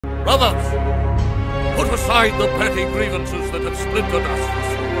Brothers, put aside the petty grievances that have splintered us.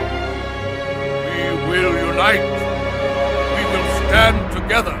 We will unite. We will stand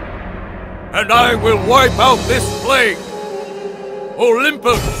together. And I will wipe out this plague.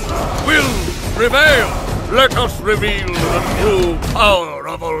 Olympus will prevail. Let us reveal the true power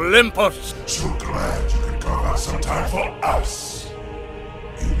of Olympus. So glad you could carve out some time for us.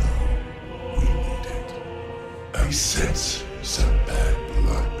 You know, we need it. I sense some bad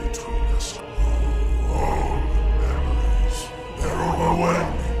blood between us. Oh, all the memories. They're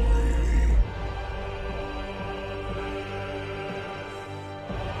overwhelming, really.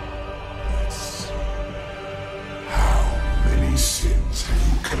 Let's see. How many sins have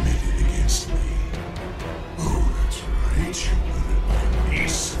you committed against me? Oh, that's right. You murdered my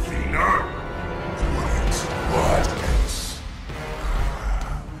niece, Athena. What else?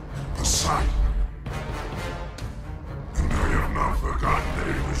 Poseidon. And I have not forgotten that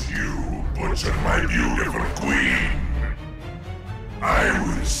it was you who butchered my beautiful queen. I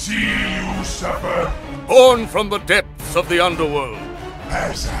will see you suffer. Born from the depths of the underworld.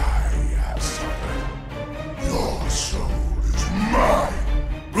 As I have suffered. Your soul is mine.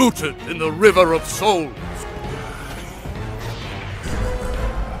 Rooted in the river of souls.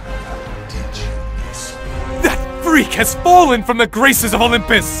 That freak has fallen from the graces of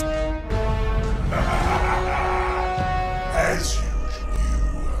Olympus! As usual, you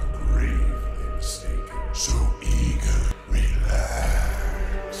are gravely mistaken. So eager.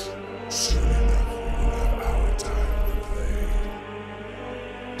 Relax. Soon enough, we will have our time to play.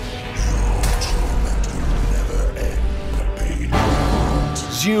 Your torment will never end, the pain.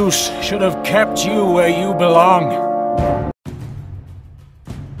 Zeus should have kept you where you belong.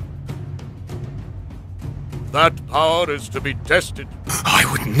 That power is to be tested. I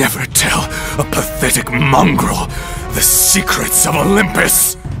would never tell a pathetic mongrel the secrets of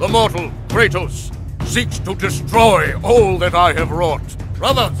Olympus! The mortal, Kratos, seeks to destroy all that I have wrought.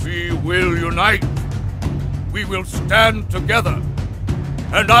 Brothers, we will unite. We will stand together.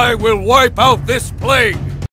 And I will wipe out this plague.